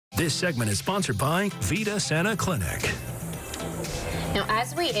This segment is sponsored by Vita Santa Clinic. Now,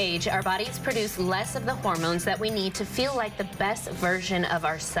 as we age, our bodies produce less of the hormones that we need to feel like the best version of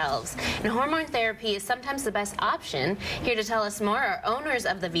ourselves. And hormone therapy is sometimes the best option. Here to tell us more are owners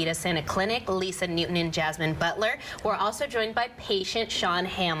of the Vita Santa Clinic, Lisa Newton and Jasmine Butler. We're also joined by patient Sean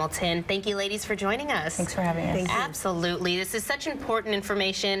Hamilton. Thank you, ladies, for joining us. Thanks for having us. Absolutely. This is such important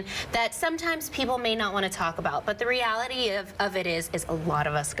information that sometimes people may not want to talk about, but the reality of it is a lot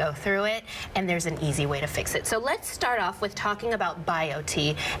of us go through it, and there's an easy way to fix it. So let's start off with talking about BioT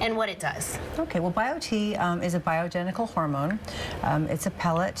and what it does. Okay, well, BioT is a bioidentical hormone. It's a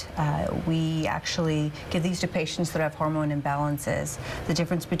pellet. We actually give these to patients that have hormone imbalances. The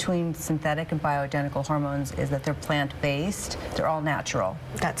difference between synthetic and bioidentical hormones is that they're plant-based. They're all natural.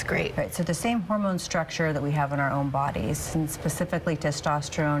 That's great. Right, so the same hormone structure that we have in our own bodies, and specifically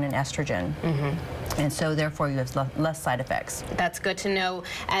testosterone and estrogen. And so therefore you have less side effects. That's good to know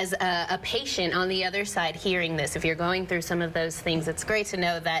as a patient on the other side hearing this. If you're going through some of those things, it's great to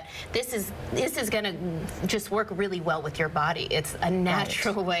know that this is going to just work really well with your body. It's a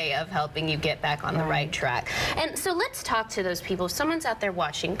natural way of helping you get back on the right track. And so let's talk to those people. If someone's out there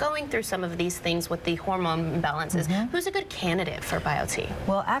watching, going through some of these things with the hormone imbalances, who's a good candidate for BioT?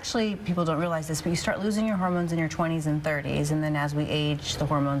 Well, actually, people don't realize this, but you start losing your hormones in your 20s and 30s, and then as we age, the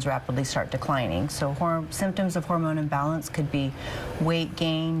hormones rapidly start declining. So symptoms of hormone imbalance could be weight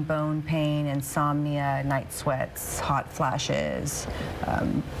gain, bone pain, insomnia, night sweats, hot flashes,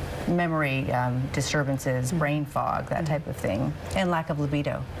 memory disturbances, brain fog, that type of thing, and lack of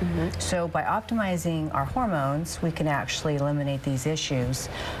libido. So by optimizing our hormones, we can actually eliminate these issues.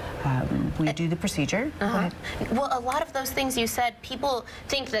 We do the procedure. Well, a lot of those things you said, people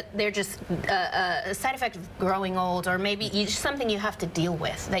think that they're just a side effect of growing old, or maybe something you have to deal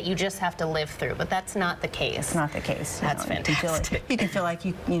with, that you just have to live through, but that's not the case. It's not the case. That's fantastic. You can feel like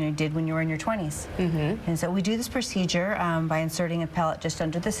you did when you were in your 20s. And so we do this procedure by inserting a pellet just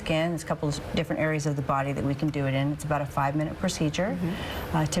under the skin. There's a couple of different areas of the body that we can do it in. It's about a 5-minute procedure.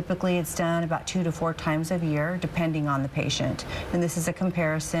 Typically it's done about 2 to 4 times a year, depending on the patient. And this is a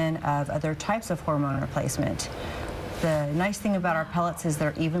comparison of other types of hormone replacement. The nice thing about our pellets is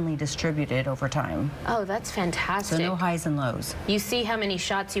they're evenly distributed over time. Oh, that's fantastic. So no highs and lows. You see how many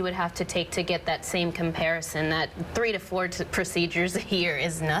shots you would have to take to get that same comparison. That 3 to 4 procedures a year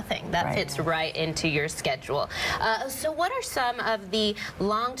is nothing. That fits right into your schedule. So what are some of the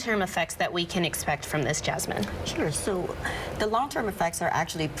long-term effects that we can expect from this, Jasmine? Sure. So the long-term effects are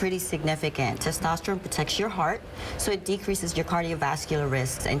actually pretty significant. Testosterone protects your heart, so it decreases your cardiovascular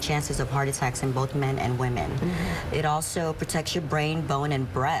risks and chances of heart attacks in both men and women. It also protects your brain, bone,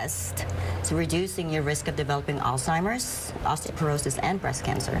 and breast, so reducing your risk of developing Alzheimer's, osteoporosis, and breast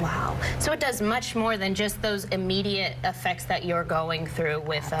cancer. Wow. So it does much more than just those immediate effects that you're going through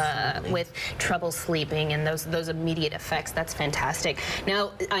with trouble sleeping and those immediate effects. That's fantastic.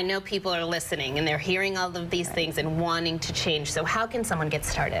 Now, I know people are listening and they're hearing all of these things and wanting to change. So how can someone get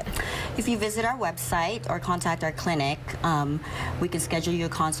started? If you visit our website or contact our clinic, we can schedule you a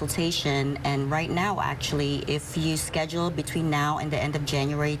consultation. And right now, actually, if you schedule between now and the end of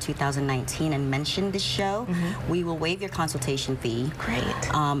January 2019 and mention this show, we will waive your consultation fee. Great.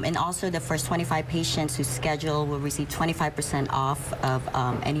 And also the first 25 patients who schedule will receive 25% off of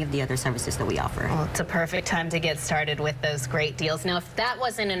any of the other services that we offer. Well, it's a perfect time to get started with those great deals. Now, if that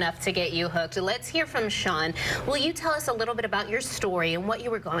wasn't enough to get you hooked, let's hear from Sean. Will you tell us a little bit about your story and what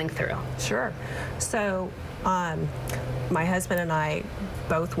you were going through? Sure. So my husband and I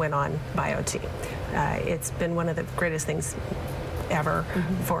both went on BioT. It's been one of the greatest things ever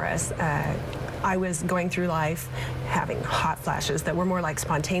for us. I was going through life having hot flashes that were more like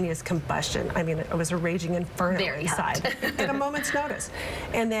spontaneous combustion. I mean, it was a raging inferno inside at a moment's notice.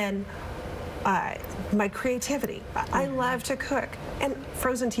 And then my creativity. I love to cook, and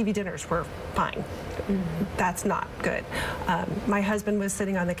frozen TV dinners were fine. That's not good. My husband was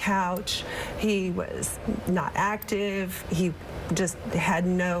sitting on the couch. He was not active. He just had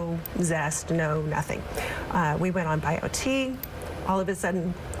no zest, no nothing. We went on BioT. All of a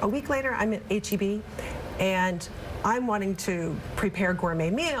sudden, a week later, I'm at HEB, and I'm wanting to prepare gourmet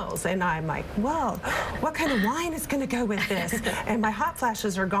meals, and I'm like, well, what kind of wine is going to go with this? And my hot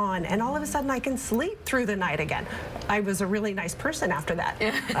flashes are gone, and all of a sudden I can sleep through the night again. I was a really nice person after that.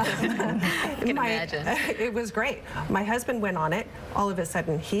 I can imagine. It was great. My husband went on it. All of a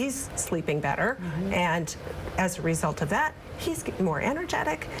sudden he's sleeping better, and as a result of that, he's getting more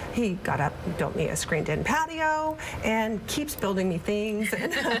energetic. He got up, built me a screened-in patio, and keeps building me things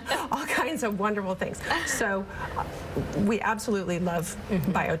and all kinds of wonderful things. So we absolutely love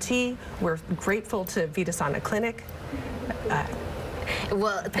BioT. We're grateful to Vita Santa Clinic.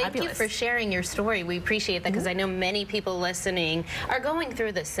 Well, thank you Fabulous. for sharing your story. We appreciate that because I know many people listening are going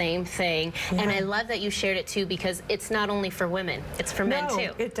through the same thing. And I love that you shared it too because it's not only for women, it's for men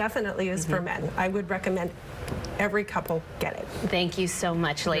too. It definitely is for men. I would recommend every couple get it. Thank you so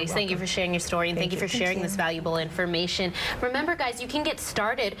much, ladies. Thank you for sharing your story and thank you for sharing this valuable information. Remember, guys, you can get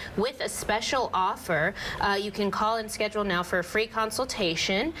started with a special offer. You can call and schedule now for a free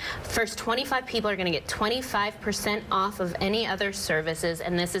consultation. First 25 people are going to get 25% off of any other services,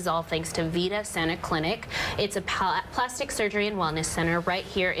 and this is all thanks to Vita Sana Clinic. It's a plastic surgery and wellness center right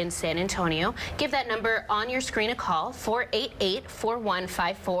here in San Antonio. Give that number on your screen a call,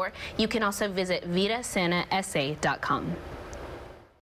 488-4154. You can also visit VitaSanaSA.com.